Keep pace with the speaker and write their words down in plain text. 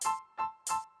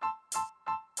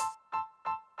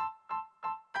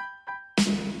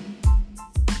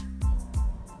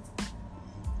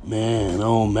Man,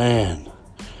 oh man.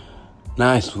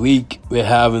 Nice week we're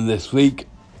having this week.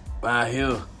 Right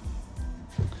here.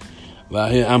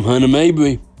 I'm Hunter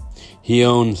Mabry. Here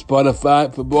on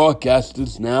Spotify for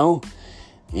broadcasters now.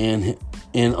 And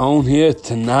on here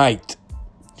tonight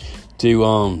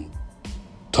to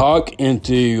talk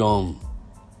into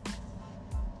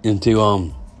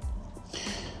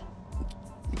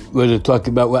we're to talk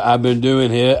about what I've been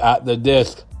doing here at the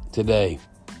desk today.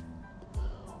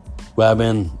 What I've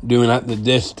been doing at the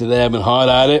desk today, I've been hard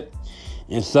at it,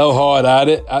 and so hard at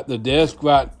it at the desk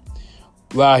right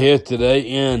here today,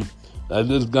 and I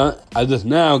just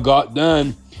now got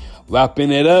done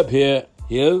wrapping it up here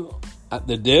at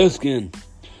the desk, and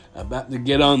I'm about to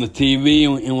get on the TV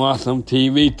and watch some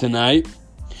TV tonight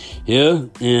here,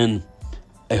 and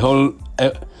a whole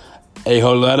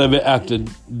lot of it after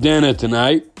dinner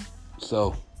tonight.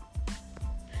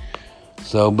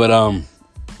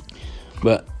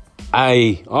 But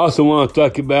I also want to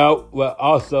talk about what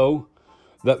also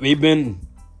that we've been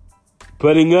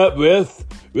putting up with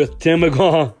Tim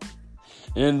McGraw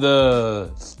and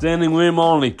the Standing Room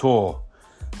Only tour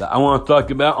that I want to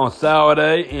talk about on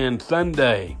Saturday and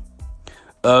Sunday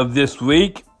of this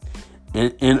week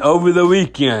and over the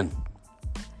weekend,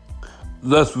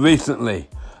 thus recently.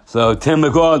 So Tim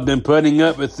McGraw has been putting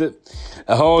up with it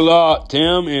a whole lot.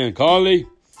 Tim and Carly,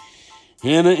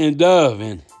 Hannah and Dove,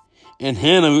 and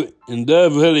Hannah and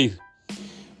Dove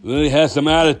really had some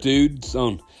attitudes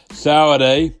on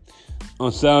Saturday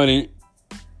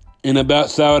and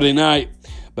about Saturday night.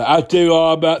 But I'll tell you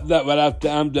all about that right after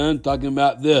I'm done talking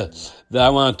about this that I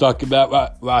want to talk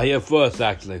about right here first,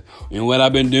 actually, and what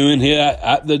I've been doing here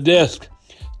at the desk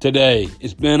today.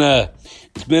 It's been a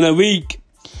week,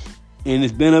 and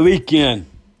it's been a weekend.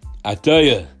 I tell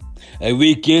you, a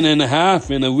weekend and a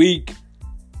half and a week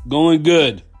going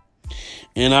good.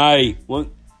 And I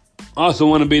also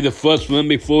want to be the first one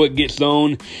before it gets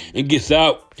on and gets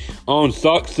out on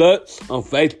Sock Suts on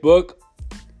Facebook.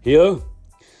 Here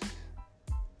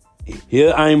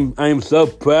I'm so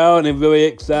proud and very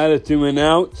excited to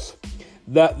announce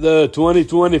that the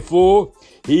 2024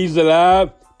 He's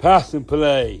Alive Passion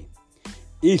Play,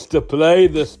 Easter Play,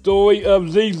 The Story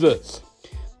of Jesus,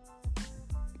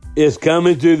 is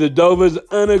coming to the Dover's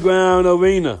Underground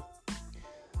Arena,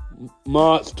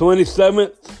 March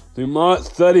 27th through March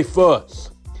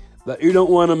 31st, that you don't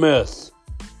want to miss.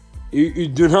 You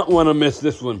do not want to miss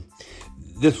this one.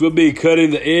 This will be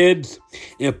cutting the edge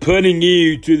and putting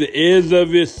you to the edge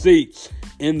of your seats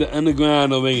in the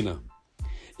Underground Arena.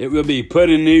 It will be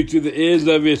putting you to the edge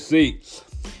of your seats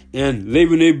and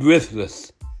leaving you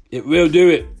breathless. It will do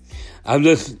it. I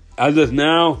just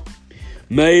now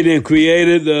made and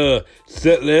created the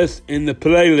set list and the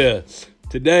playlist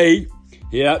today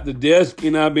here at the desk,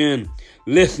 and I've been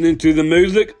listening to the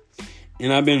music,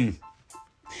 and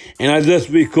I just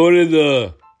recorded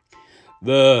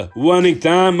the running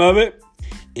time of it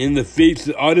and the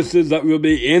featured artists that will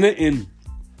be in it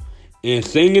and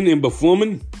singing and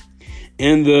performing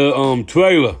in the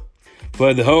trailer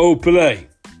for the whole play.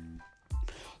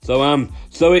 So I'm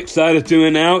so excited to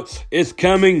announce it's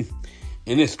coming,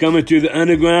 and it's coming to the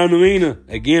Underground Arena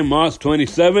again, March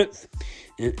 27th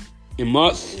and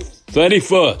March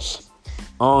 31st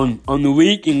on the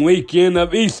week and weekend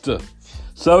of Easter.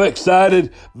 So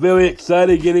excited, very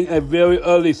excited, getting a very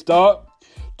early start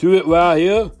to it right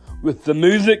here with the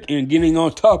music and getting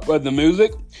on top of the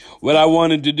music. What I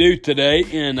wanted to do today,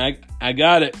 and I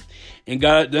got it, and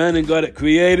got it done and got it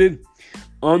created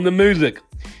on the music.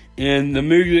 And the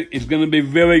music is going to be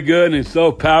very good and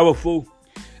so powerful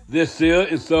this year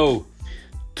and so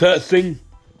touching.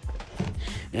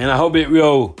 And I hope it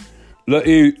will let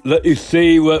you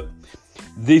see what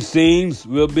these scenes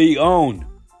will be on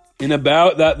and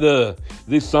about that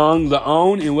these songs are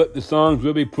on and what the songs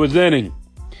will be presenting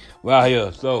right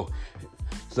here. So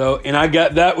and I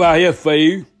got that right here for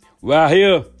you. Right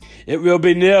here. It will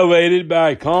be narrated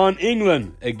by Con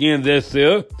England. Again this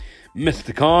year.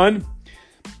 Mr. Con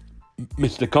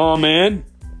Man.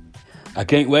 I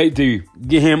can't wait to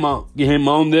get him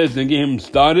on this and get him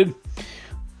started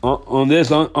on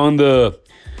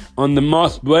the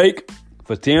Moss break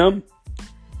for Tim.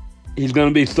 He's going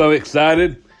to be so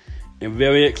excited and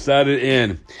very excited,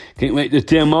 and can't wait to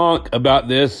tell Mark about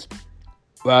this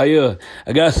right here.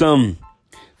 I got some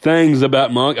things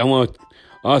about Mark I want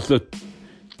to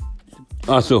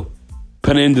also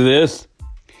put into this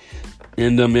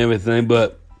and everything,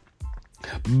 but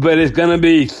it's going to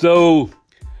be so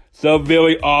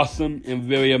very awesome and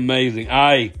very amazing.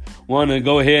 I want to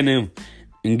go ahead and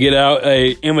get out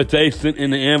a invitation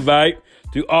and an invite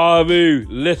to all of you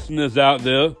listeners out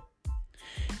there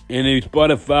any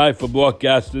Spotify for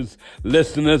broadcasters,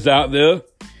 listeners out there.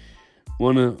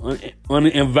 Want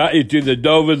to invite you to the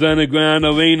Dover's Underground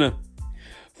Arena,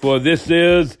 for this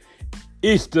is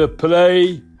Easter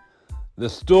Play, the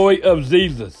story of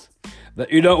Jesus,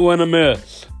 that you don't want to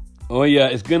miss. Oh yeah,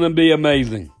 it's going to be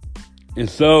amazing.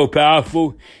 It's so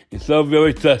powerful. It's so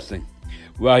very touching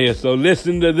right here. So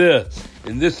listen to this.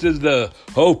 And this is the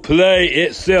whole play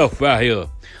itself right here. All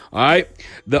right.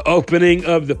 The opening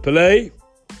of the play.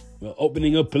 The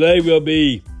opening of play will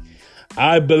be,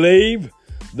 I believe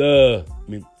the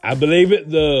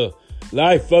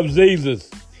life of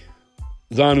Jesus.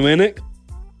 John Rennick.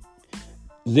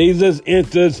 Jesus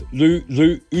enters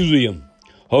Jerusalem.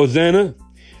 Hosanna.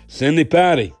 Cindy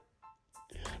Patty.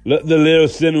 Let the little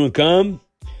children come.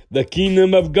 The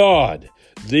kingdom of God.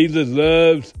 Jesus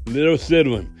loves little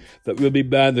children. That will be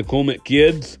by the Comet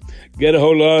Kids. Get a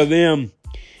whole lot of them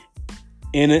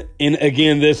in it. And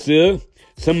again, this is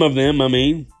some of them. I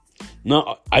mean,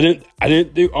 no, I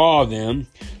didn't do all of them.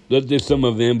 Let's do some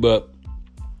of them, but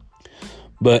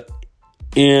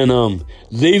in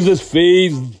Jesus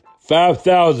feeds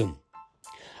 5,000.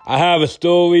 I have a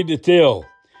story to tell.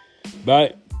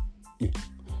 By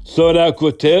Soda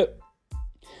Quartet.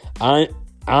 I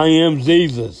am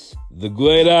Jesus, the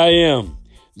great I am.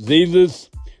 Jesus,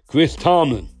 Chris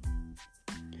Tomlin.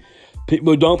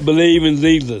 People don't believe in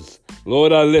Jesus.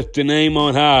 Lord, I lift your name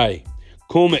on high.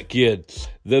 Comet Kids,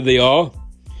 there they are.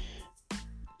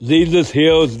 Jesus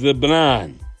heals the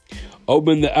blind.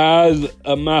 Open the eyes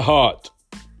of my heart.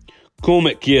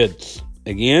 Comet Kids,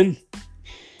 again.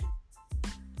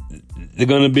 They're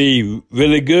going to be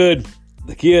really good.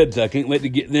 The kids, I can't wait to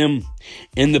get them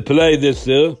in the play this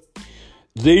year.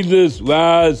 Jesus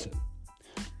rise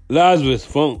Lazarus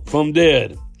from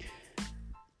dead.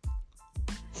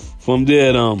 From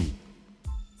dead,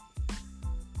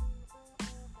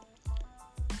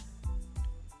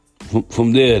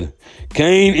 from dead.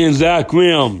 Cain and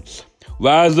Zacharias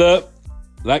rise up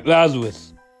like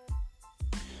Lazarus.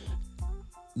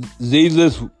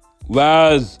 Jesus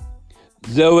rise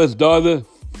Zeus' daughter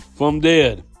from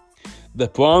dead. The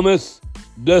Promise,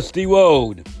 Dusty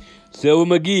Road, Sarah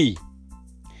McGee.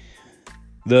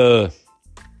 The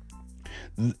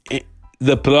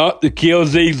plot to kill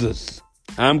Jesus.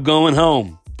 I'm going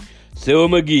home. Sarah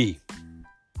McGee.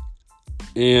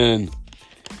 And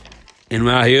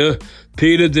right here,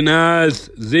 Peter denies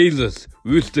Jesus.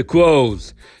 Rooster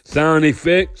Crows. Sound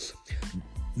effects.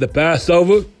 The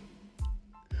Passover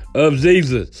of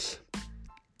Jesus.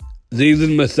 Jesus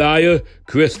Messiah,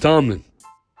 Chris Tomlin.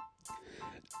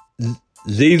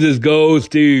 Jesus goes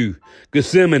to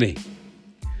Gethsemane.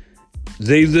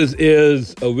 Jesus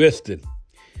is arrested.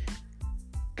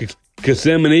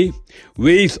 Gethsemane.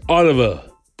 Reese Oliver.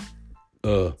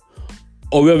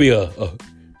 Olivia.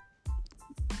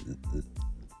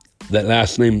 That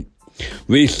last name.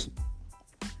 Reese.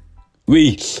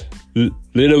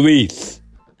 Little Reese.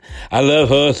 I love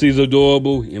her. She's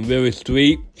adorable and very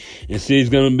sweet. And she's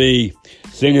going to be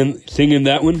singing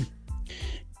that one.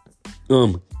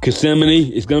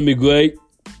 Gethsemane is going to be great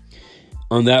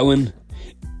on that one.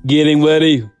 Getting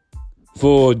ready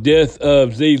for death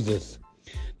of Jesus.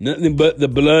 Nothing but the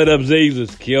blood of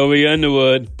Jesus. Carrie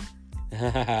Underwood.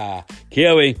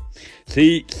 Carrie.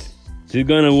 She's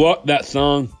going to walk that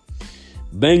song.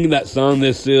 Bang that song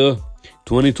this year.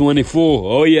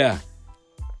 2024. Oh, yeah.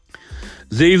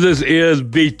 Jesus is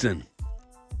beaten.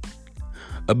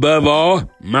 Above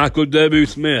all, Michael W.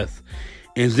 Smith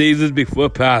and Jesus before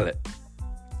Pilate.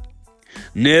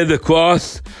 Near the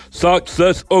cross, such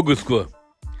orchestra.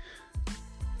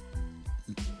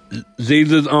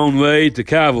 Jesus on way to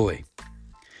Calvary.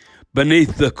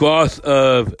 Beneath the cross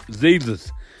of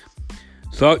Jesus,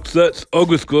 such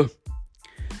orchestra.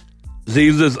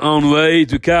 Jesus on way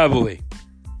to Calvary.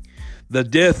 The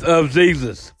death of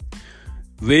Jesus.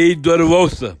 Reed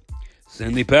Dolorosa.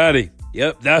 Cindy Patty.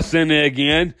 Yep, that's in there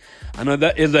again. I know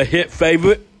that is a hit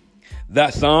favorite.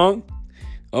 That song.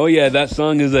 Oh yeah, that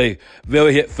song is a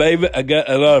very hit favorite. I got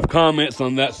a lot of comments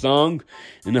on that song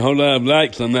and a whole lot of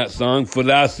likes on that song for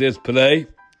last year's play.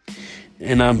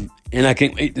 And I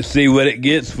can't wait to see what it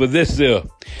gets for this year.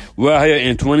 We're here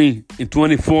in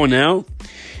 24 now.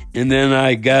 And then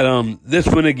I got this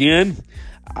one again.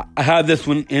 I had this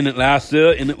one in it last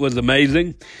year and it was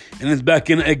amazing. And it's back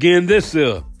in again this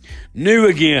year. New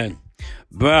again.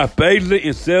 By Paisley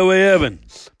and Sarah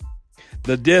Evans.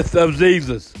 The Death of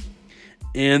Jesus.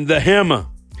 And The Hammer.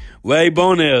 Ray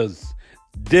Bonez.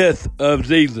 Death of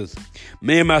Jesus.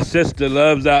 Me and my sister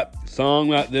loves that song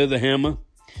right there, The Hammer.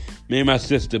 Me and my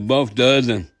sister both does,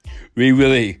 and we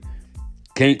really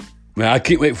can't Man, I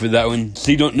can't wait for that one.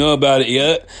 She don't know about it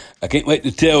yet. I can't wait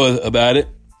to tell her about it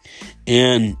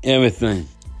and everything.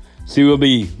 She will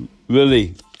be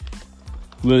really,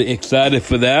 really excited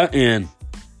for that. And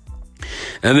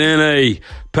then a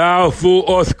powerful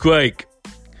earthquake,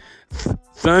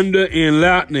 thunder and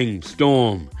lightning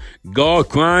storm, God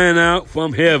crying out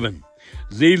from heaven.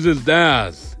 Jesus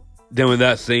dies during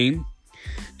that scene.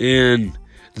 And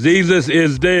Jesus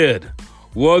is dead.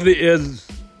 Worthy is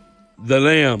the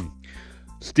Lamb.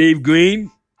 Steve Green,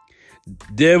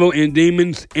 devil and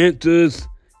demons enters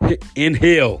in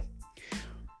hell.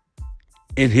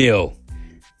 Enter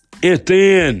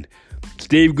in.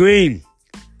 Steve Green.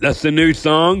 That's the new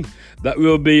song that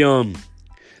will be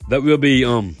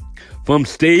from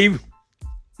Steve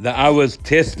that I was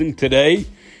testing today,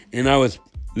 and I was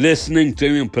listening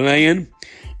to him playing,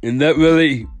 and that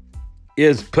really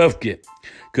is perfect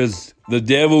because the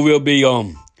devil will be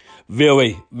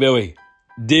very, very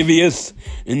devious,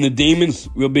 and the demons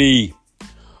will be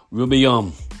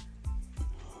going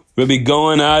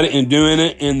at it and doing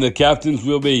it, and the captains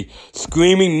will be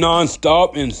screaming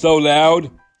nonstop and so loud.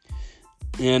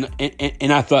 And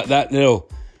I thought that little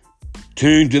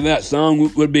tune to that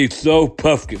song would be so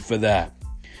perfect for that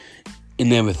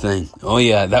and everything. Oh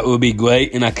yeah, that would be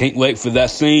great, and I can't wait for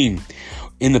that scene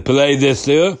in the play this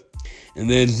year. And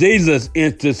then Jesus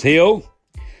enters hell,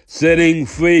 setting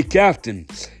free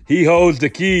captains. He holds the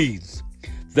keys.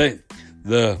 The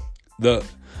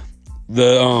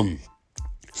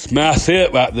smash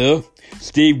hit right there.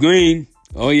 Steve Green.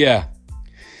 Oh yeah.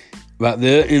 Right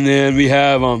there. And then we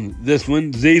have this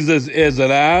one. Jesus is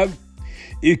alive.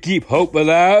 You keep hope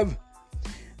alive.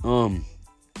 From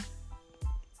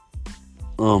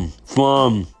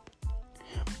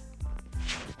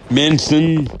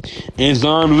Manson and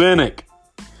John Rennick.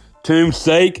 Tomb's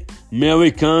sake,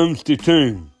 Mary comes to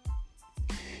tomb.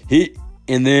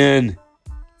 And then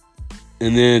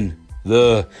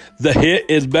the hit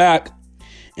is back,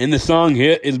 and the song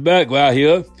hit is back right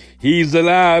here. He's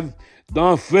alive,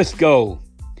 Don Frisco.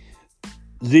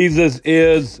 Jesus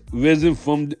is risen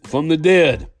from the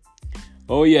dead.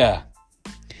 Oh yeah.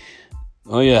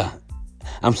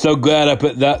 I'm so glad I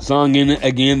put that song in it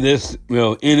again this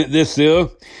year.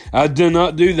 I did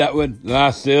not do that one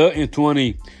last year in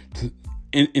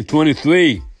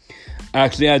 23.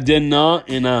 Actually, I did not,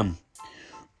 and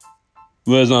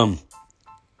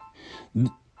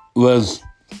was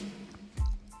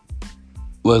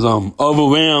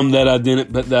overwhelmed that I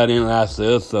didn't put that in last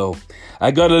year. So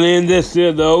I got it in this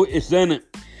year though. It's in it,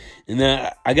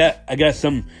 and I got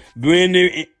some brand new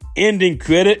ending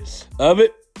credits of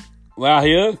it right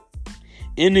here.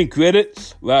 Ending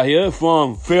credits right here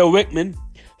from Phil Wickman.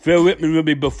 Phil Wickman will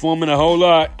be performing a whole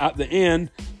lot at the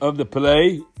end of the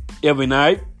play every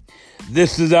night.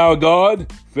 This is our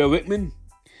God, Phil Wickman.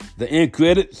 The end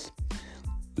credits.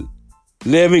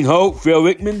 Living Hope, Phil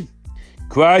Wickman.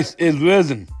 Christ is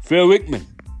risen, Phil Wickman.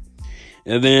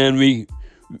 And then we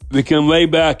come way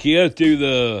back here to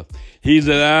the He's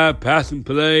Alive, Passion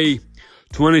Play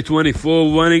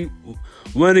 2024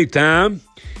 running time.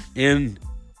 And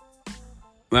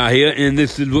right here, and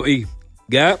this is what we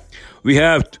got. We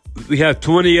have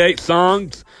 28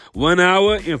 songs, 1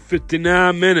 hour and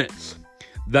 59 minutes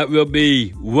that will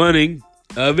be running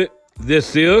of it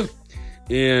this year.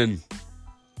 And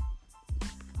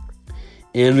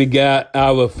we got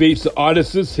our featured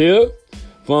artists here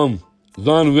from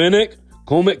John Rennick,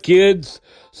 Comet Kids,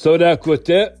 Soda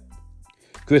Quartet,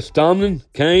 Chris Tomlin,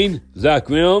 Kane, Zach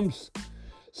Realms,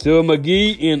 Cyril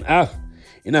McGee,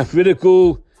 and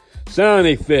Afritical Sound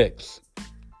Effects.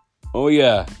 Oh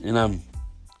yeah, and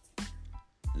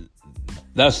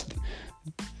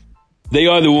they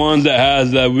are the ones that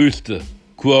has the rooster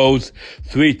crows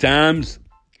 3 times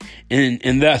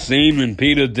in that scene when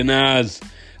Peter denies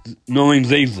knowing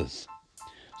Jesus.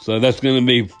 So that's going to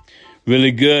be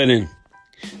really good. And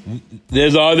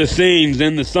there's all the scenes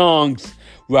in the songs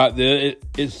right there.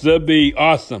 It should be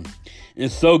awesome.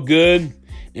 It's so good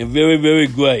and very, very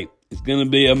great. It's going to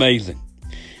be amazing.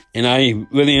 And I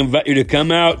really invite you to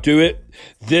come out to it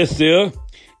this year.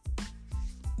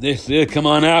 Come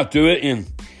on out to it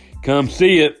and come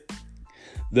see it.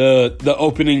 The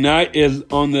opening night is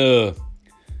on the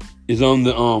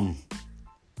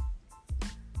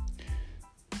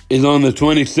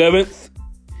 27th,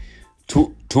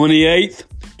 28th,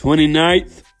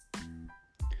 29th,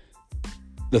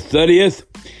 the 30th,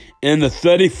 and the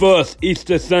 31st,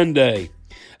 Easter Sunday,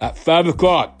 at 5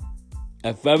 o'clock.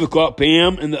 At 5 o'clock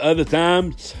p.m. and the other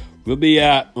times will be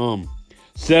at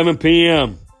 7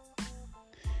 p.m.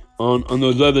 on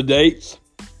those other dates.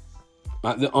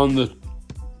 On the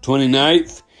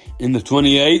 29th and the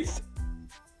 28th,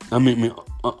 on the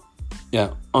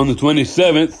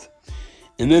 27th,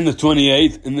 and then the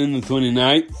 28th, and then the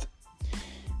 29th,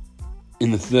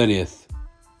 and the 30th.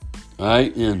 All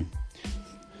right, and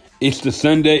Easter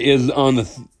Sunday is on the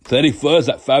 31st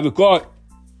at 5 o'clock.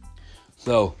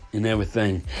 So, and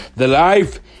everything. The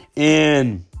life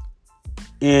and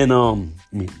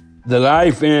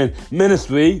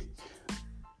ministry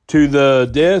to the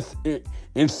death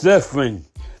and suffering,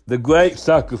 the great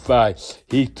sacrifice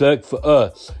he took for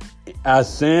us. Our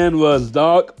sin was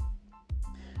dark.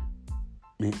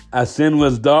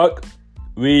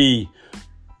 We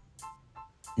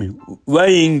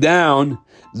weighing down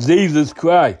Jesus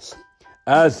Christ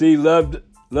as he loved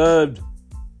the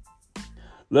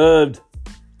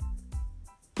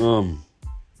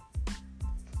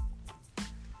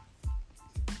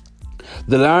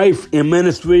life and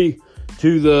ministry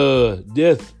to the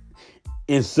death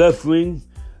and suffering,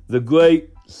 the great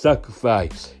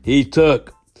sacrifice he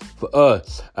took for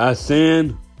us. Our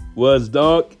sin was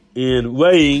dark and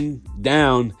weighing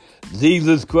down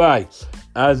Jesus Christ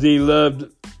as he loved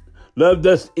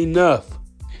us enough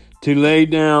to lay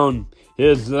down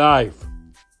his life.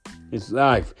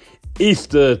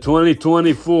 Easter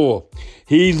 2024.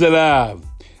 He's alive.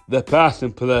 The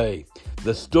Passion Play.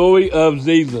 The story of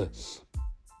Jesus.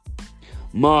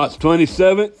 March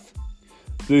 27th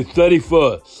through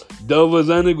 31st. Dover's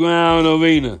Underground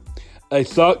Arena. A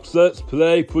success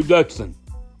play production.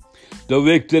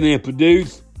 Directed and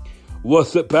produced.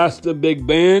 Worship Pastor Big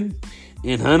Ben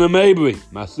and Hannah Mabry,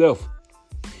 myself.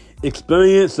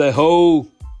 Experience a whole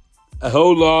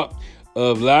lot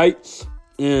of lights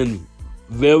and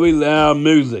very loud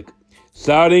music,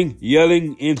 shouting,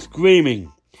 yelling, and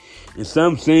screaming. And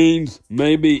some scenes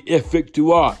may be epic to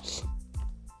watch.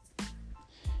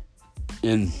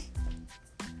 And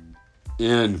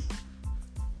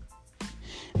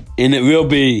it will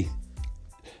be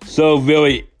so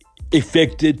very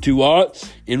effective to watch,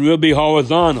 and will be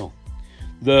horizontal.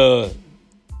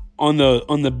 On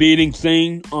the beating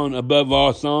scene on Above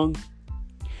Our Song,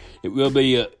 it will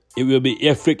be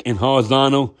epic and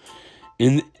horizontal,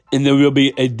 and there will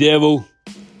be a devil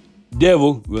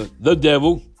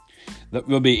that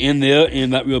will be in there,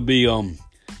 and that will be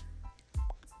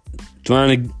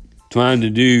trying to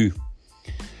do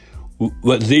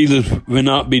what Jesus will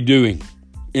not be doing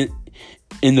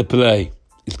in the play.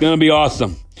 It's going to be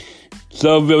awesome.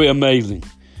 So very amazing.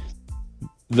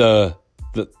 But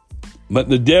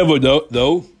the devil,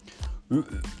 though,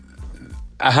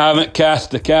 I haven't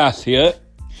cast the cast yet.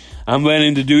 I'm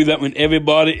planning to do that when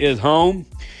everybody is home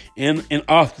and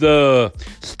off the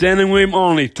standing room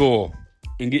only tour,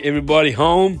 and get everybody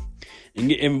home and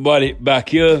get everybody back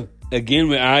here again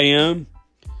where I am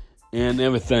and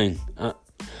everything.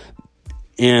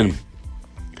 And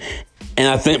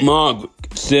I think Mark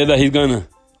said that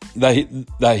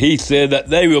he said that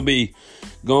they will be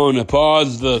going to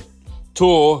pause the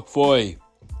tour probably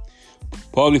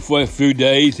for a few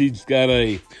days. He's got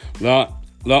a lot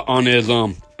on his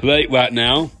plate right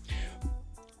now.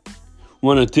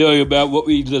 Want to tell you about what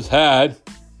we just had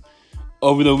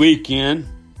over the weekend,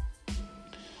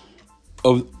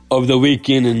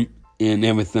 and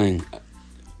everything.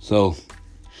 So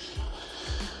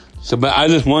but I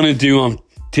just wanted to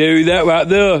tell you that right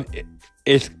there.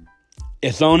 It's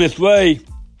on its way.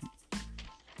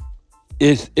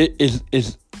 It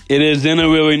is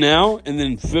January now, and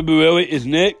then February is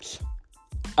next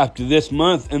after this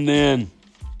month, and then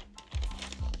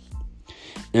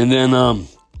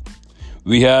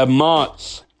we have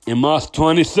March, and March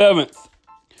 27th.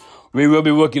 We will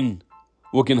be working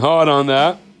hard on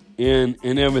that and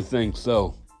everything.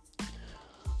 So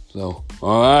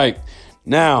all right.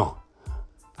 Now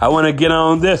I want to get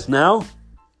on this now.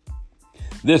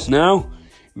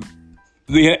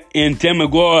 We in Tim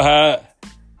McGraw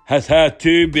has had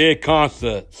two big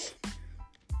concerts.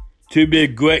 Two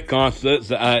big great concerts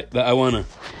that I want to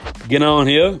get on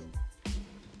here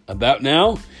about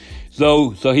now.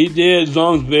 So he did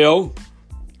Zonesville.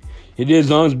 He did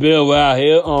Zonesville right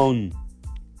here on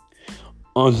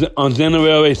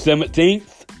January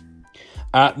 17th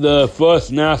at the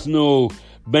First National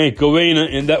Bank Arena,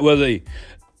 and that was a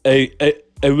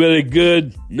really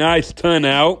good, nice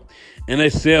turnout, and they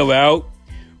sell out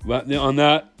right there on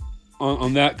that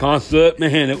concert.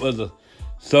 Man, it was a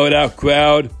sold out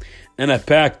crowd and a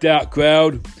packed out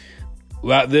crowd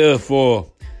right there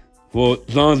for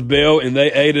Zonesville, and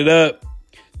they ate it up.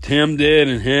 Tim did,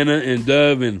 and Hannah and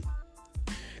Dove and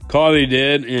Carly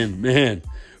did, and man,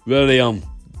 really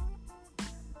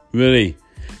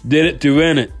did it to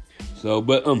win it. So,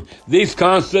 but these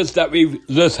concerts that we've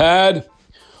just had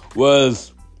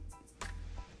was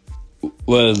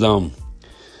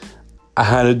I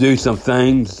had to do some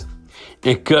things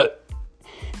and cut,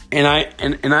 and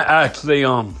I actually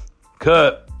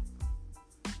cut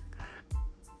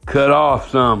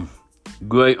off some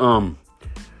great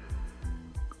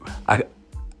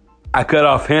I cut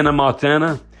off Hannah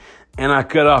Montana, and I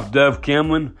cut off Dove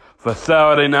Cameron for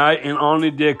Saturday night, and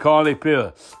only did Carly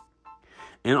Pearce.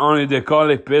 And only did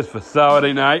Carly Pearce for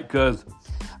Saturday night because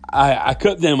I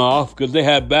cut them off because they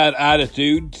had bad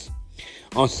attitudes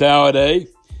on Saturday.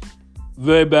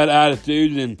 Very bad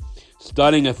attitudes, and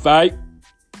starting a fight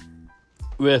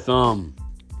with Carly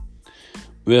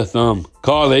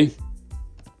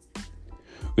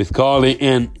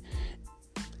and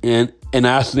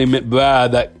Ashley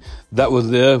McBride that was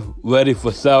there ready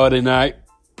for Saturday night,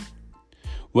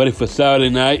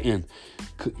 and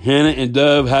Hannah and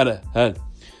Dove had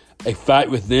a fight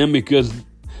with them because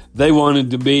they wanted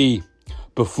to be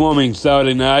performing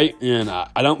Saturday night, and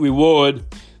I don't reward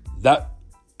that.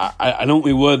 I don't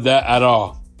reward that at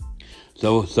all.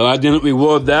 So I didn't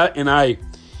reward that, and I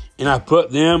put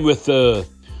them with the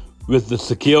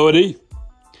security.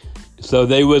 So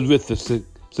they was with the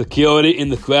security in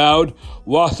the crowd,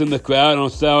 watching the crowd on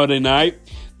Saturday night.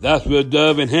 That's where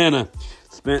Dove and Hannah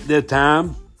spent their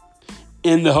time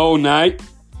in the whole night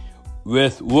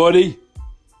with Woody.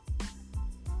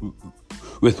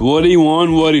 With Woody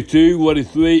 1, Woody 2, Woody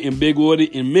 3, and Big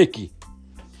Woody and Mickey.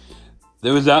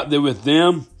 They was out there with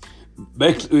them,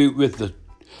 basically with the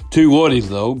two Woodies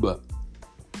though, but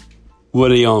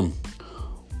Woody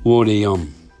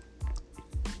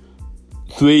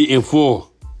 3 and 4.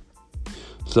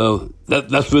 So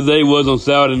that's where they was on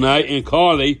Saturday night, and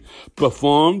Carly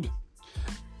performed.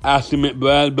 Ashley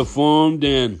McBride performed,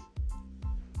 and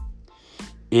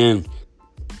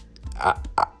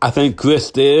I think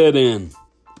Chris did, and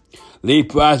Lee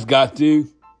Price got to,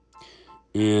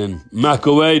 and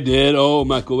McAway did. Oh,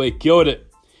 McAway killed it.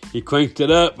 He cranked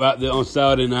it up right there on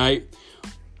Saturday night.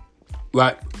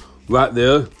 Right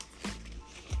there.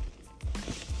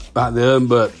 But they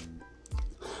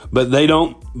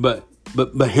don't. But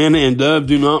Hannah and Dove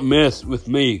do not mess with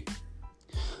me.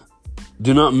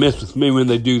 Do not mess with me when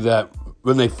they do that.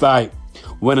 When they fight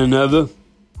one another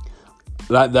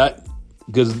like that,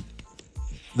 because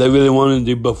they really wanted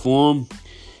to perform,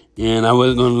 and I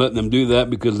wasn't going to let them do that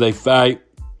because they fight,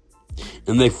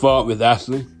 and they fought with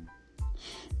Ashley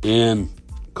and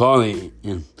Carly,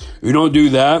 and we don't do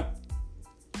that,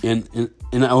 and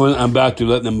I'm about to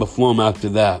let them perform after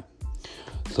that.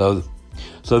 So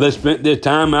they spent their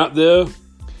time out there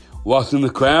watching the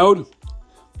crowd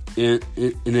and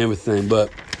everything,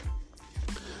 but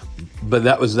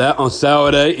that was that on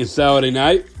Saturday and Saturday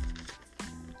night.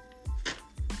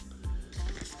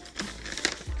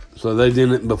 So they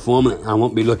didn't perform it. I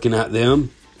won't be looking at them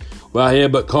right here.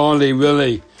 But Carly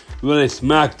really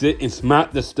smacked it and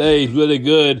smacked the stage really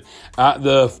good at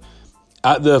the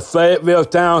Fayetteville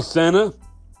Town Center.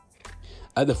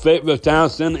 At the Fayetteville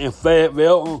Town Center in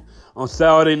Fayetteville on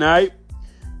Saturday night.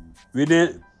 We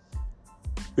didn't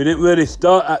really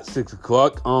start at 6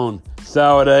 o'clock on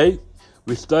Saturday.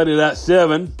 We started at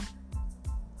 7.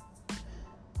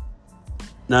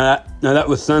 Now that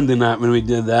was Sunday night when we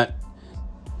did that.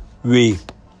 We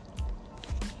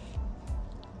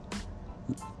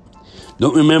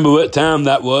don't remember what time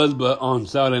that was, but on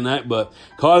Saturday night. But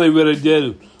Carly really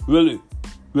did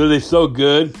really so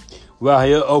good. Right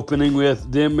here, opening with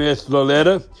Dear Miss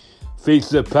Loletta,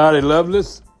 featured Patty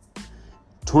Loveless,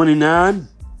 29.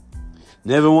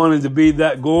 Never wanted to be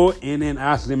that girl, and then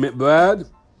Ashley McBride.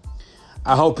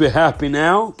 I hope you're happy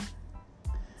now.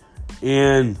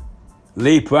 And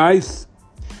Lee Price,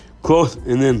 close,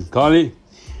 and then Carly.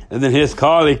 And then here's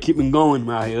Carly keeping going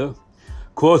right here.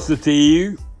 Closer to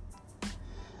You.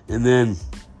 And then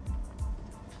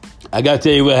I got to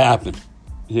tell you what happened.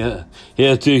 Yeah,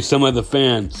 here to some of the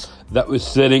fans that was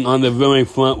sitting on the very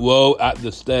front row at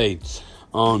the stage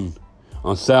on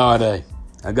Saturday.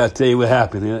 I got to tell you what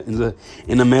happened here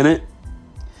in a minute.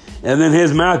 And then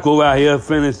here's Michael right here,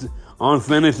 finished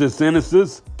the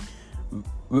sentences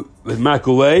with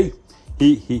McAway.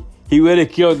 He really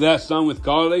killed that song with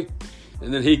Carly.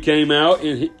 And then he came out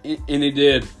and he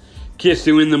did Kiss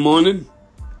You in the Morning.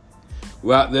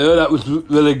 Right there, that was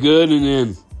really good.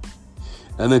 And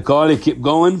then Carly kept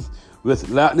going with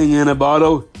Lightning in a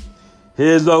Bottle,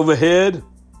 Here's Overhead,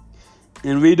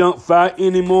 and We Don't Fight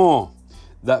Anymore.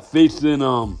 That featured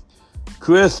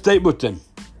Chris Stapleton.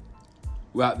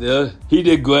 Right there, he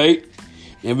did great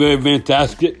and very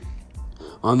fantastic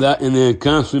on that. And then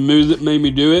Country Music Made Me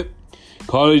Do It.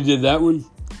 Carly did that one.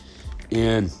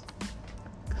 And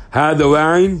Hide the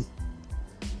Line,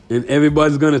 and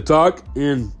Everybody's Gonna Talk,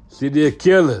 and she did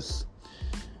Killers,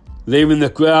 leaving the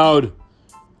crowd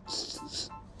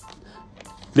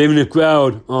leaving the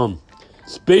crowd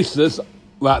speechless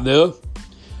right there.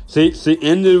 She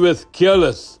ended with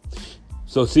Careless.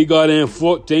 So she got in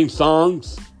 14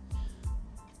 songs.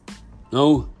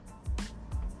 No?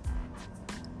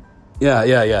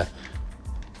 Yeah.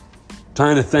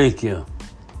 Trying to think here.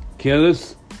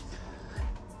 Careless.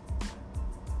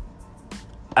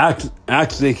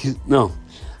 Actually, no.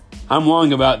 I'm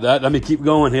wrong about that. Let me keep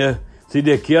going here. She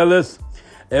did Careless,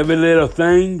 Every Little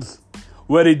Things,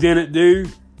 What He Didn't Do,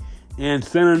 and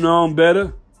Sinning On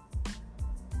Better.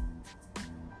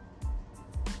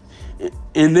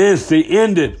 And then she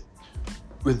ended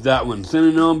with that one,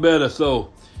 Sinning On Better.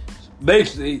 So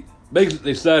basically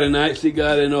Saturday night, she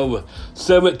got in over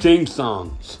 17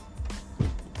 songs.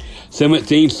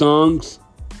 17 songs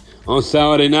on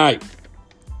Saturday night.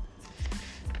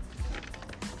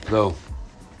 So,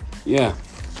 yeah.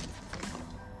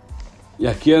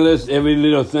 Yeah, Careless, Every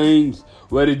Little Things,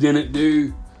 What He Didn't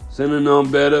Do, Sinning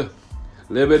On Better,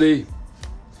 Liberty,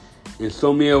 and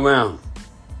Show Me Around.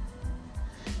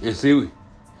 And see,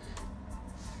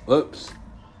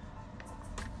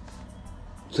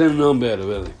 Sinning On Better,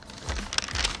 really.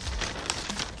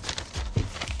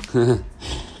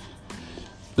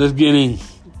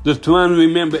 Just trying to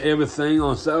remember everything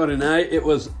on Saturday night.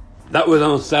 That was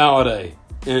on Saturday.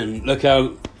 And look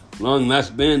how long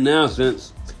that's been now,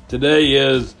 since today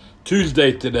is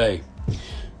Tuesday today.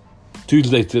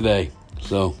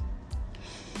 So,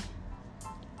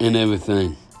 and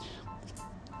everything.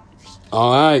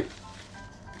 All right.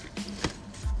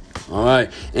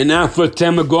 And now for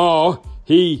Tim McGraw,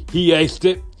 he aced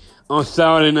it on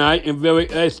Saturday night and very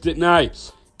aced it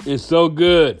nights. And so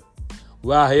good.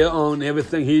 Right here on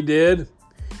everything he did.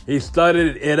 He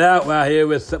started it out right here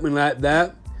with something like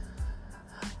that.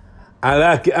 I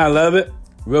like it. I love it.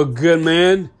 Real good,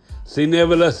 man. She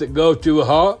never lets it go to her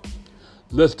heart.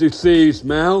 Let's do see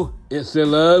smile. It's your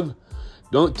love.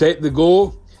 Don't take the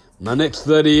goal. My next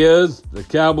 30 years, the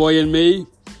cowboy and me.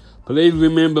 Please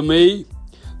remember me.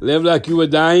 Live like you were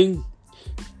dying.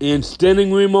 In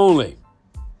standing room only.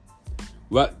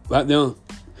 Right there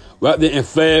in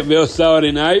Fayetteville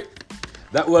Saturday night.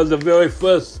 That was the very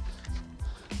first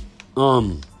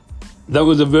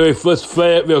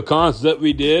Fayetteville concert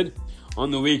we did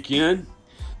on the weekend.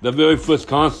 The very first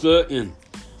concert, and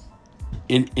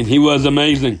he was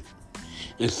amazing.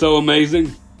 It's so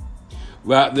amazing.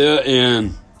 Right there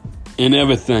and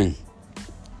everything.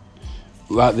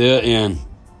 Right there and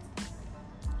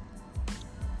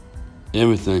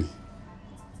everything.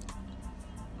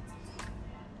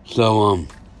 So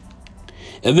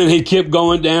and then he kept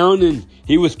going down, and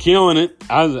he was killing it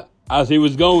as he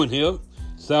was going here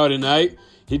Saturday night.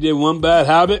 He did One Bad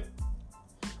Habit,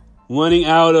 Running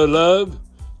Out of Love,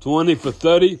 20 for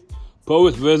 30,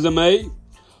 Poet's Resume,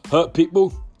 Hurt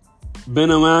People,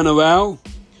 Been Around a While,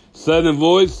 Southern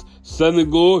Voice, Southern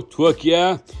Gore, Twerk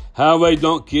Yeah, Highway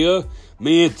Don't Care,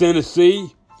 Me in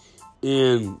Tennessee,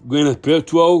 and Gwyneth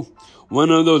Paltrow, One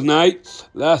of Those Nights,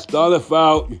 Last Dollar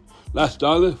Far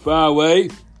Away.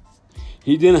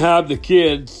 He didn't have the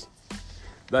kids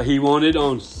that he wanted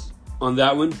on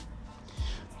that one.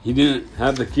 He didn't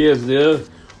have the kids there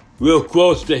real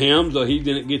close to him, so he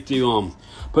didn't get to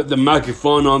put the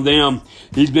microphone on them.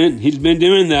 He's been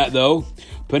doing that though,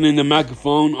 putting the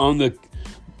microphone on the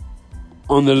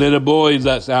little boys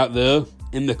that's out there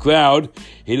in the crowd.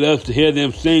 He loves to hear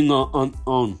them sing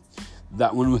on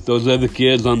that one with those other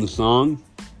kids on the song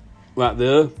right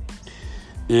there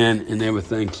and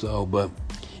everything. So, but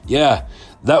yeah,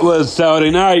 that was Saturday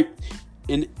night,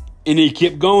 and he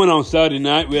kept going on Saturday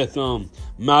night with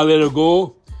My Little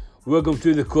Girl, Welcome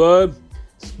to the Club,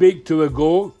 Speak to a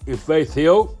Girl in Faith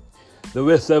Hill, The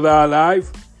Rest of Our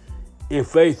Life in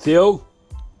Faith Hill,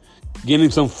 getting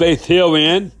some Faith Hill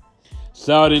in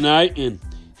Saturday night, and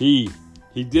he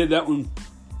did that one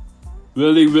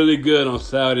really, really good on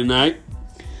Saturday night.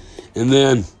 And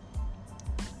then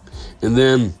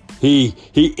he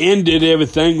ended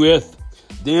everything with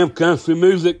Damn Country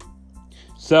Music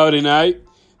Saturday night,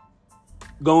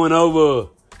 going over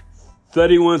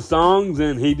 31 songs,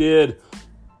 and he did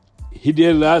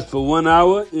last for 1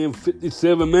 hour and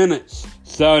 57 minutes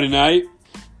Saturday night,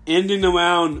 ending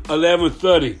around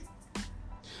 11:30.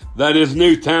 That is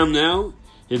new time now.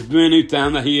 It's brand new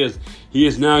time that he is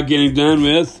now getting done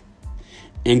with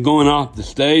and going off the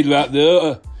stage right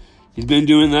there. He's been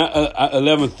doing that at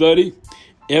 11:30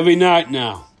 every night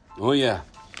now. Oh yeah,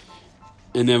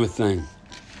 and everything.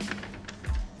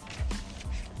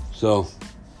 So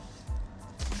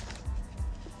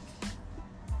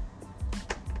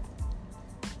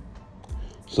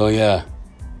yeah.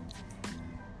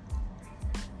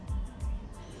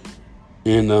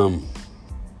 And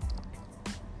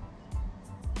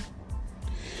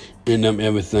and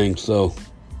everything. So,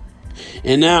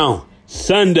 and now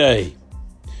Sunday,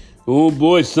 oh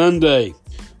boy, Sunday,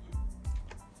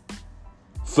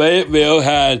 Fayetteville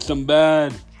had some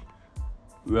bad.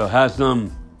 Well, I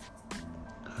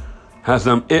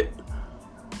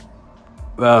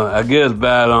guess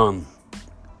bad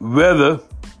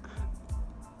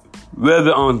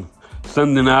weather on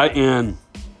Sunday night in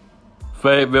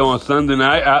Fayetteville on Sunday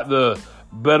night at the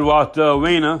Bedwater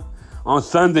Arena on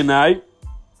Sunday night.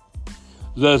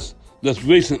 Just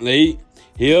recently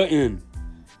here in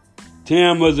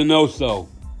Tim was a no-so.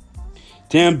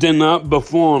 Tim did not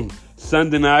perform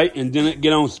Sunday night and didn't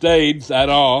get on stage at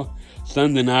all.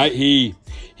 Sunday night he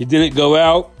didn't go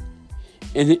out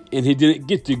and he didn't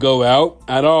get to go out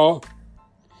at all.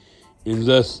 And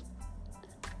thus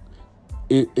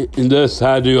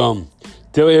had to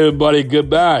tell everybody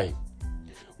goodbye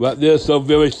right there so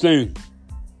very soon.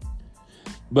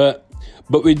 But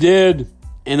we did,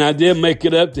 and I did make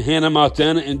it up to Hannah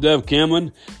Montana and Dove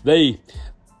Cameron. They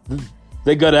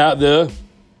got out there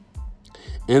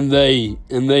and they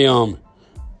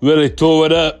really tore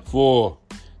it up for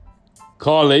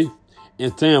Carly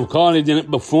and Tim. Carly didn't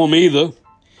perform either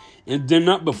and did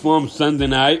not perform Sunday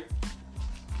night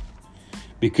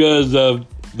because of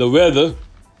the weather.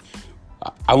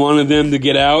 I wanted them to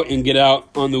get out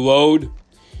on the road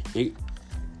and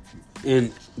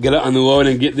get out on the road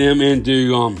and get them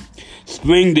into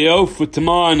Springdale for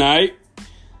tomorrow night.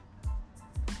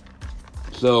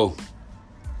 So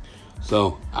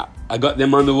I got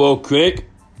them on the road quick.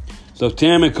 So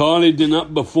Tim and Carly did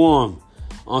not perform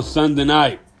on Sunday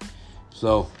night.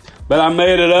 But I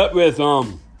made it up with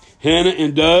Hannah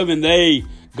and Dove, and they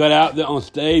got out there on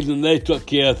stage and they took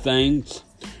care of things,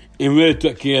 and really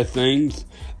took care of things.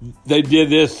 They did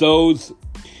their shows,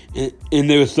 and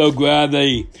they were so glad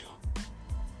they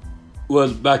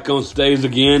was back on stage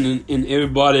again, and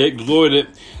everybody enjoyed it.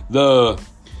 The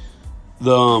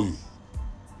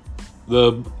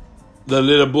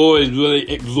little boys really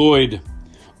enjoyed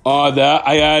all that.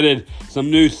 I added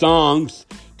some new songs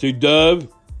to Dove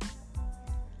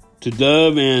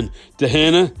and to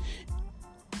Hannah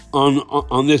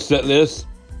on this set list,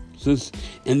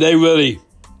 and they really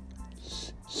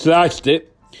slashed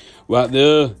it right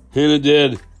there. Hannah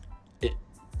did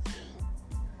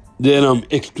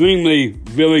extremely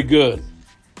really good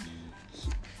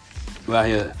right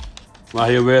here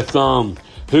with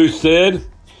Who Said,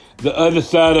 The Other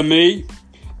Side of Me,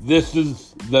 This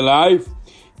Is the Life,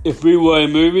 If We Were a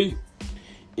Movie.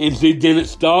 And she didn't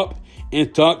stop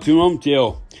and talk to him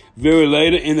till very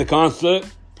later in the concert,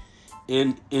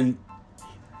 and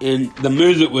the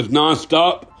music was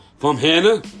non-stop from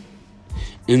Hannah,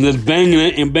 and just banging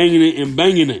it and banging it and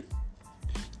banging it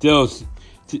till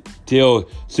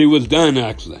she was done,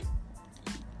 actually,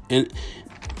 and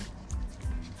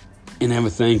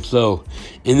everything. So,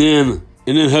 and then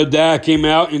her dad came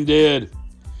out and did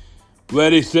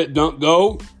Ready, Set, Don't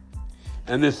Go,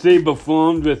 and then she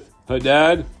performed with her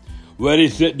dad Ready,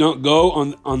 Set, Don't Go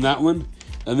on that one,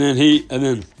 and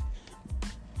then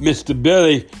Mr.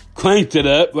 Billy cranked it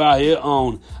up right here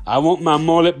on I Want My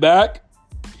Mullet Back.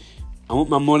 I Want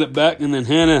My Mullet Back, and then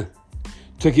Hannah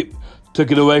took it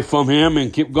away from him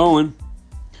and kept going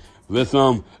with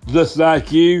Just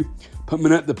Like You, Put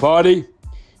Me at the Party,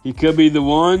 He Could Be the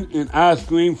One, and Ice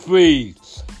Cream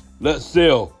Freeze, Let's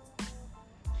Sail.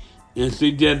 And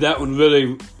she did that one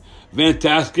really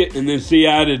fantastic, and then she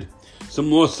added some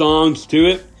more songs to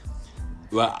it.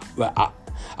 Well,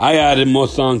 I added more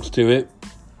songs to it.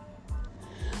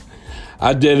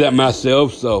 I did that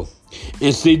myself, so,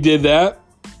 and she did that,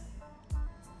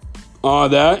 all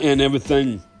that and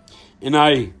everything. And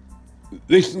I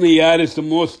recently added some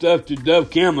more stuff to Dove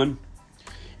Cameron,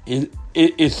 and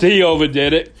she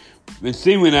overdid it. When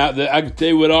she went out there, I could tell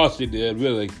you what all she did,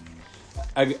 really.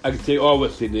 I could tell you all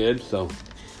what she did, so,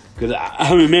 because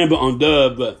I remember on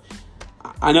Dove, but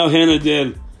I know Hannah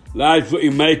did Life's What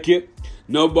You Make It,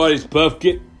 Nobody's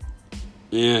Perfect,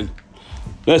 and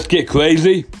Let's Get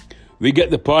Crazy. We Get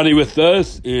the Party With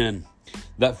Us, and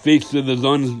that featured the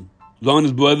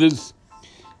Jonas Brothers,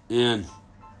 and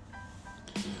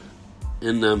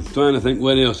I'm trying to think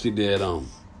what else she did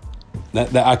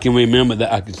that I can remember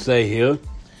that I could say here.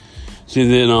 She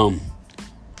did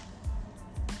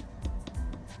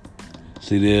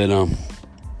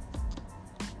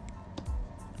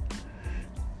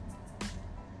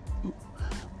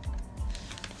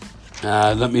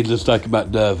let me just talk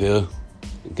about Dove here.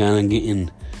 Kind of getting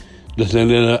just a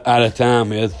little out of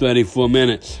time here. 34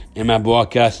 minutes in my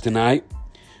broadcast tonight.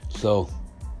 So,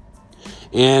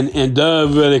 and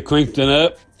Dove really cranked it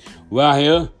up right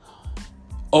here.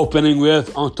 Opening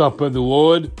with On Top of the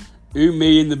World,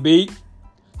 Me and the Beat,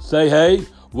 Say Hey,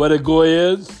 What a Goy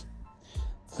Is,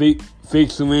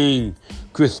 featuring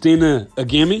Christina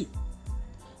Aguirre,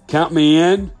 Count Me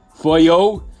In, For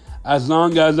Yo, As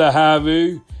Long As I Have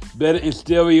You, Better in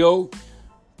Stereo,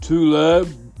 True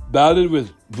Love, Ballad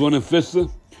with Jordan Fisher,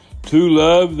 True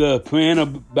Love, the piano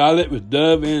ballad with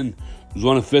Dove and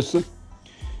Jordan Fisher,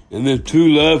 and then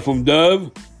True Love from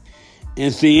Dove,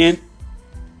 and she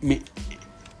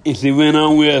went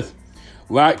on with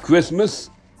White Christmas,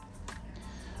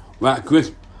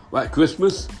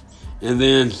 and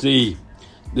then she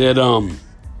did and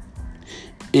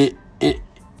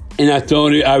I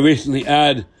told her I recently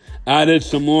added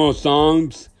some more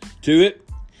songs to it,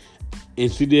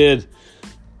 and she did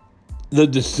the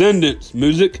Descendants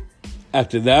music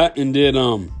after that, and did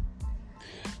VK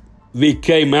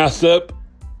Mashup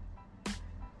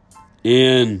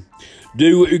and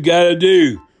Do What You Gotta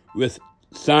Do with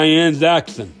Cheyenne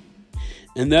Jackson,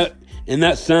 and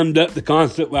that summed up the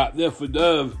concept right there for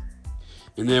Dove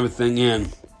and everything in.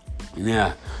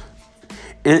 Yeah.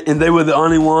 And they were the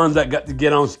only ones that got to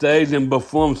get on stage and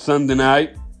perform Sunday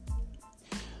night.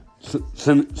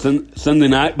 Sunday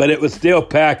night, but it was still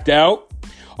packed out.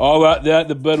 All right there at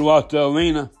the Budweiser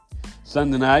Arena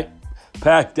Sunday night.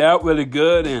 Packed out really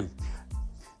good, and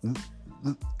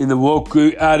the World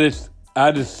Crew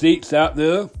added seats out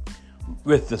there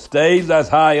with the stage as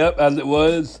high up as it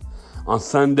was on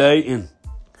Sunday, and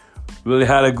really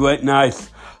had a great,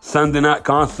 nice Sunday night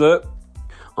concert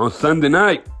on Sunday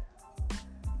night.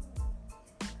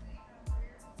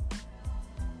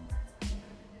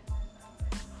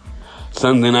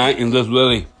 And just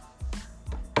really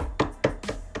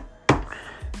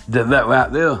did that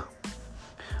right there.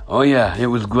 Oh yeah, it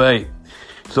was great.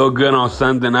 So good on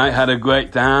Sunday night. Had a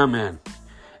great time, and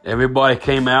everybody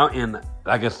came out and,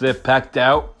 like I said, packed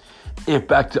out and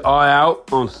packed it all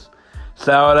out on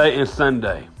Saturday and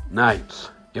Sunday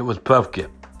nights. It was perfect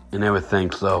and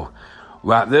everything. So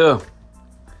right there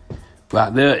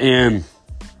and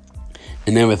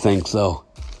everything. So,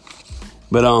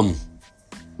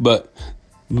 but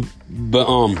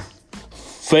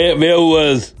Fayetteville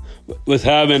was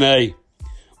having a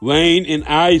rain and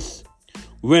ice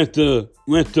winter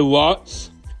watch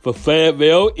for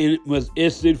Fayetteville, and it was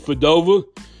issued for Dover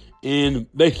and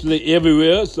basically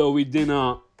everywhere. So we did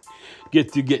not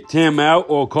get Tim out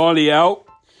or Carly out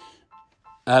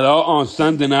at all on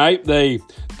Sunday night. They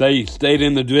stayed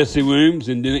in the dressing rooms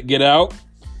and didn't get out.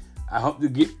 I hope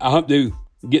to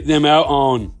get them out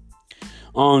on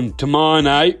tomorrow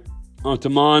night. And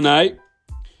tomorrow night,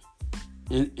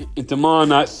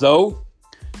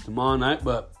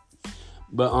 but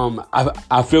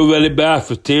I feel really bad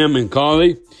for Tim and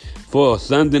Carly for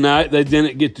Sunday night. They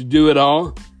didn't get to do it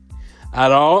all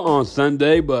on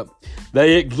Sunday, but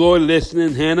they enjoyed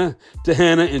listening to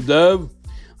Hannah and Dove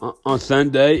on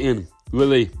Sunday, and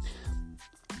really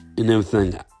and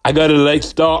everything. I got a late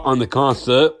start on the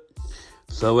concert,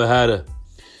 so I had to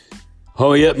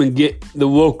hurry up and get the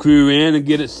World Crew in and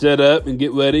get it set up and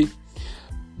get ready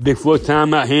before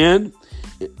time at hand.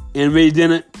 And we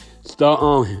didn't start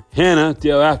on Hannah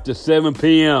till after 7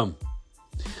 p.m.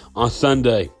 on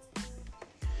Sunday.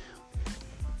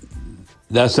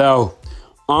 That's how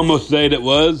almost late it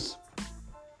was.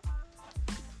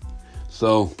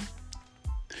 So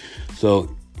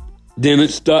didn't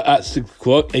start at 6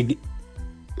 o'clock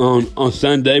on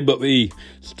Sunday, but we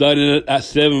started it at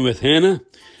 7 with Hannah.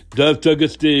 Dove took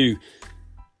us to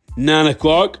 9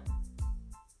 o'clock.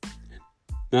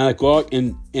 9 o'clock,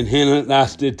 and Hannah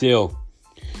lasted till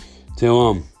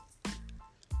a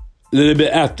little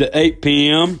bit after 8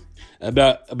 p.m.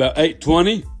 About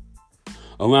 8:20,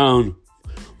 around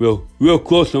real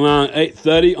close, around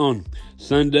 8:30 on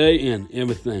Sunday and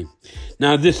everything.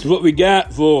 Now this is what we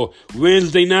got for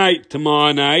Wednesday night,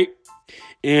 tomorrow night,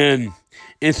 in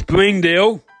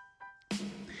Springdale.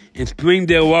 In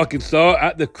Springdale, Arkansas,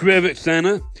 at the Crivet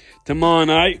Center tomorrow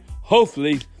night.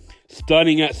 Hopefully,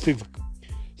 starting at 6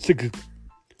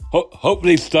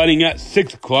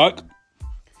 o'clock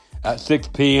at 6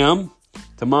 p.m.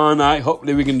 tomorrow night.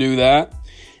 Hopefully, we can do that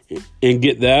and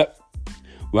get that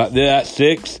right there at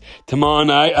 6 tomorrow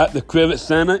night at the Crivet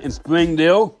Center in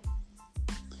Springdale.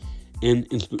 And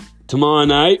tomorrow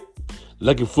night,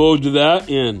 looking forward to that,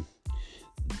 and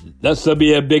that's gonna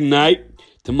be a big night.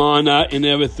 Tomorrow night and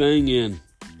everything, and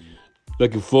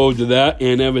looking forward to that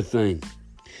and everything.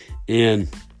 And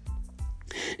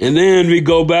then we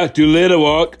go back to Little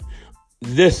Rock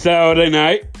this Saturday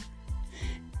night,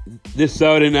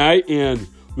 and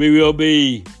we will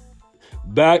be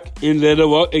back in Little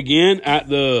Rock again at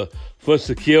the First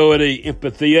Security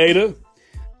Amphitheater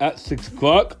at 6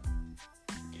 o'clock.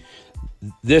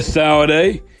 this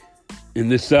Saturday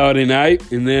and this Saturday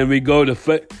night, and then we go to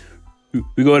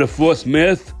Fort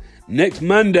Smith next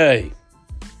Monday.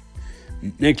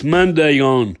 Next Monday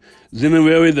on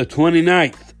January the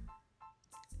 29th.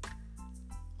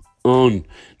 On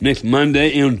next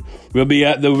Monday, and we'll be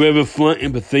at the Riverfront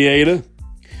Amphitheater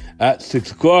at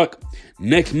 6 o'clock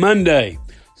next Monday.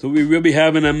 So we will be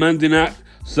having a Monday night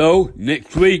show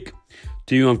next week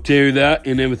to tell you that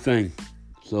and everything.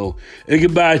 So you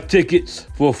can buy tickets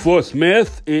for Fort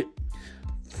Smith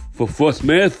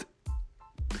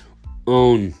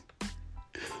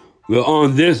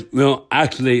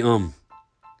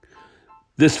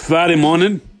this Friday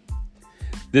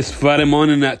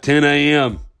morning at 10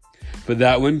 a.m. for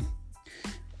that one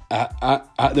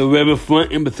at the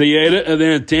Riverfront Amphitheater, and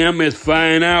then Tim is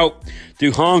flying out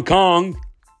to Hong Kong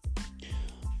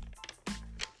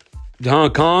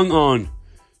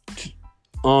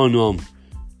on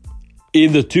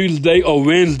either Tuesday or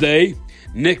Wednesday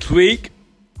next week.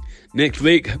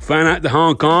 Flying out to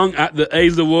Hong Kong at the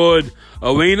Hazelwood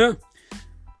Arena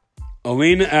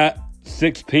at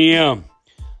 6 p.m.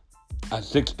 At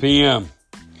 6 p.m.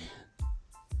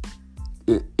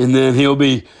 And then he'll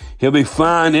be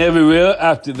flying everywhere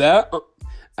after that,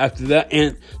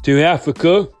 and to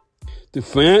Africa, to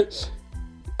France,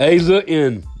 Asia,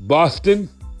 in Boston,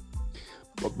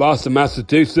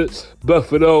 Massachusetts,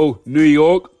 Buffalo, New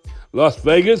York, Las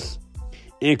Vegas,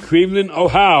 and Cleveland,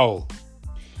 Ohio.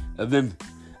 And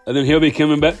then he'll be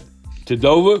coming back to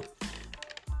Dover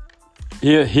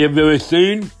here very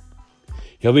soon.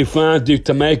 He'll be flying to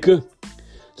Jamaica,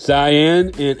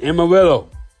 Cheyenne, and Amarillo.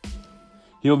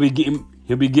 He'll be getting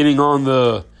on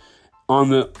the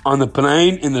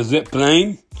plane, in the zip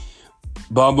plane.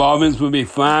 Bob Robbins will be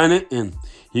flying it, and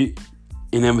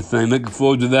everything. Looking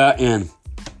forward to that, and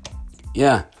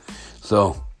yeah.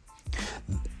 So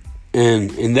and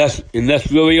that's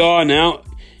where we are now,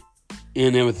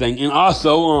 and everything. And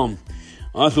also want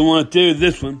to tell you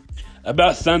this one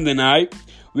about Sunday night.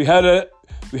 We had a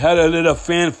little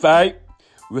fan fight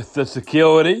with the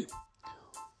security.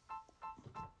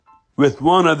 With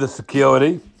one of the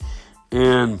security,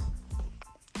 and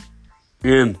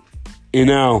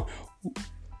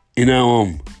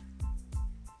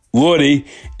Woody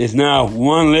is now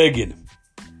one-legged.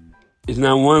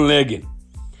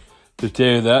 To tell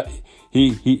you that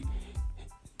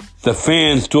the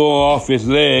fans tore off his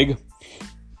leg.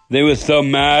 They were so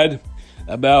mad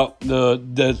about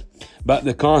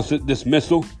the concert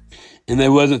dismissal, and they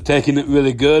wasn't taking it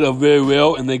really good or very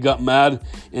well, and they got mad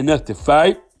enough to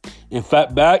fight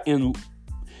back, and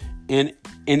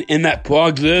in that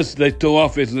process they tore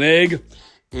off his leg,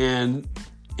 and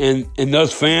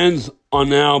those fans are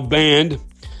now banned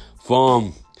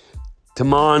from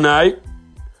tomorrow night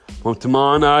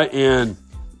and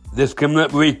this coming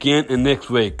up weekend and next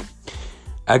week.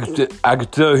 I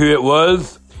could tell who it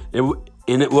was,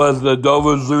 and it was the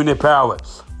Dover Zuni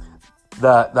Pirates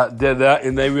that did that,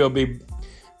 and they will be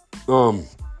on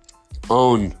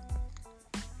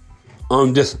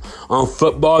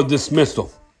football dismissal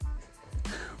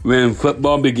when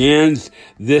football begins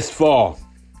this fall.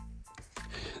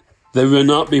 They will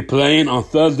not be playing on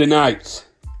Thursday nights.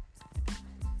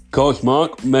 Coach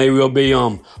Monk will be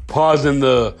pausing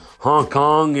the Hong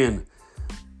Kong and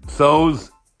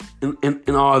shows and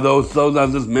all those shows I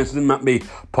just mentioned. Might be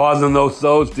pausing those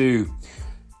shows to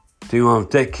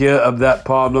take care of that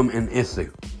problem and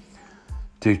issue.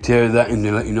 To tell you that and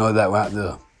to let you know that right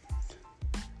there.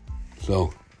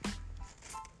 So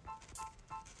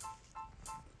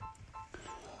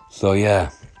yeah.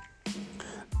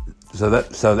 So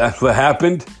that's what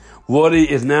happened. Woody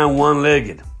is now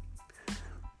one-legged.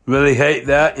 Really hate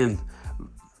that, and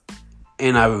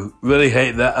I really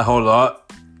hate that a whole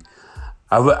lot.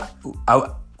 I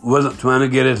wasn't trying to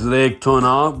get his leg torn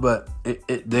off, but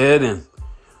it did, and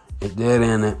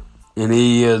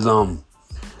he is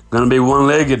gonna be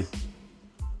one-legged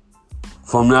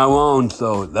from now on.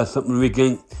 So that's something we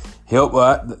can't help,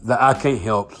 that I can't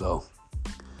help. So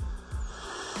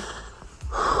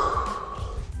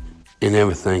and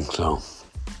everything. So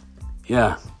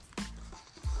yeah.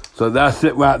 So that's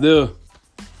it right there.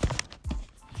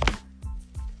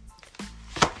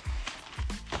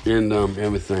 And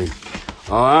everything.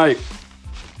 All right.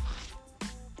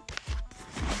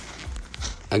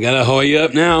 I gotta hurry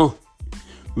up now.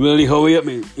 Really hurry up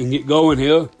and get going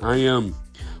here. I am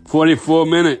 44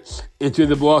 minutes into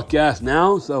the broadcast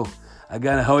now, so I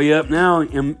gotta hurry up now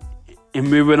and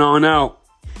move it on out.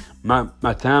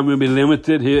 My time will be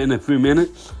limited here in a few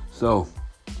minutes, so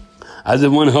I just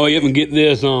want to hurry up and get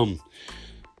this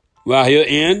right here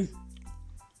in.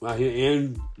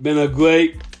 Been a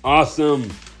great,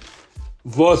 awesome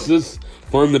voices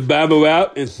from the Bible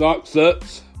app and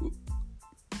Success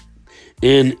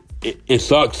and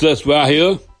Success right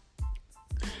here.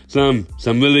 Some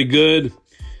really good,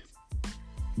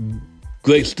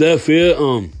 great stuff here.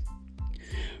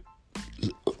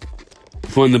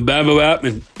 From the Bible app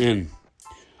and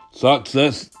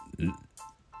Success,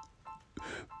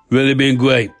 really been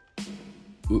great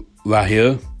right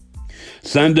here.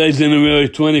 Sunday, January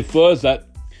 21st at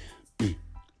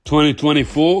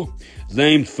 2024,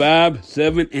 James 5,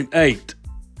 7, and 8.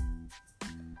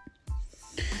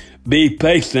 Be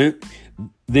patient,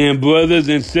 then, brothers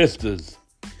and sisters,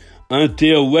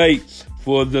 until waits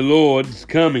for the Lord's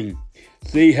coming.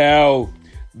 See how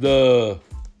the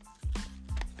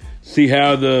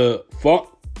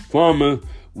farmer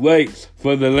waits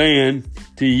for the land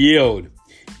to yield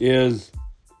is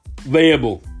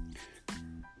viable.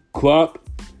 Crop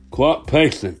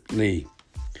patiently,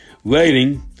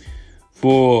 waiting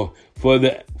for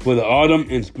the autumn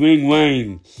and spring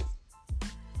rains.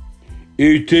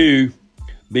 You too,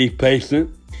 be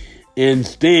patient and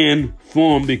stand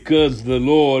firm, because the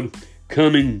Lord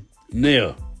coming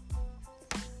near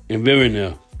and very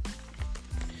near.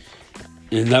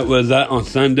 And that was that on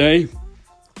Sunday.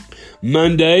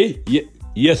 Monday,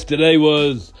 yesterday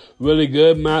was really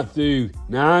good. Matthew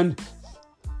 9,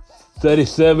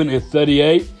 37 and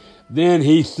 38. Then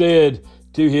he said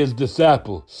to his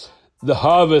disciples, the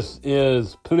harvest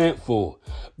is plentiful,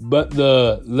 but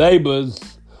the labors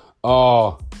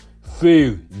are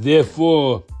few.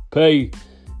 Therefore, pay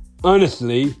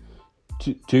earnestly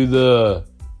to the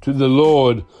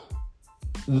Lord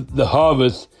the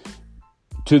harvest,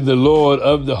 to the Lord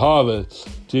of the harvest,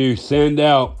 to send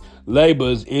out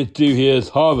laborers into his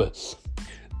harvest.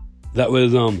 That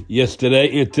was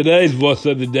yesterday. And today's verse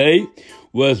of the day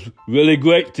was really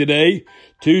great today.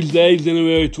 Tuesday,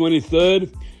 January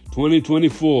 23rd,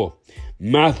 2024.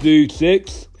 Matthew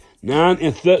 6, 9,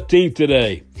 and 13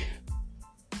 today.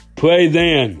 Pray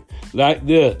then like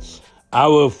this.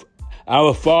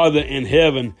 Our Father in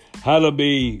heaven, hallowed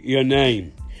be your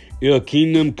name. Your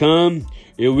kingdom come,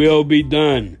 your will be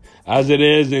done, as it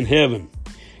is in heaven.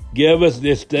 Give us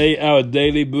this day our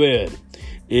daily bread,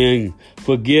 and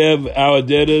forgive our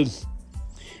debtors,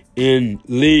 and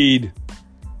lead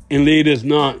us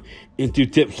not into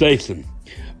temptation,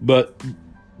 but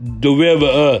deliver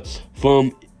us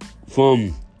from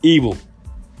evil.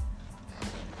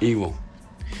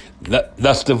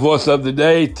 That's the voice of the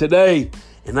day today.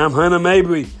 And I'm Hunter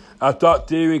Mabry. I'll talk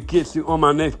to you and catch you on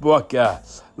my next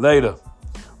broadcast later,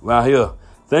 right here.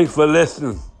 Thanks for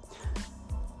listening.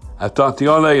 I'll talk to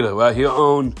y'all later, right here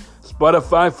on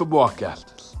Spotify for broadcasting.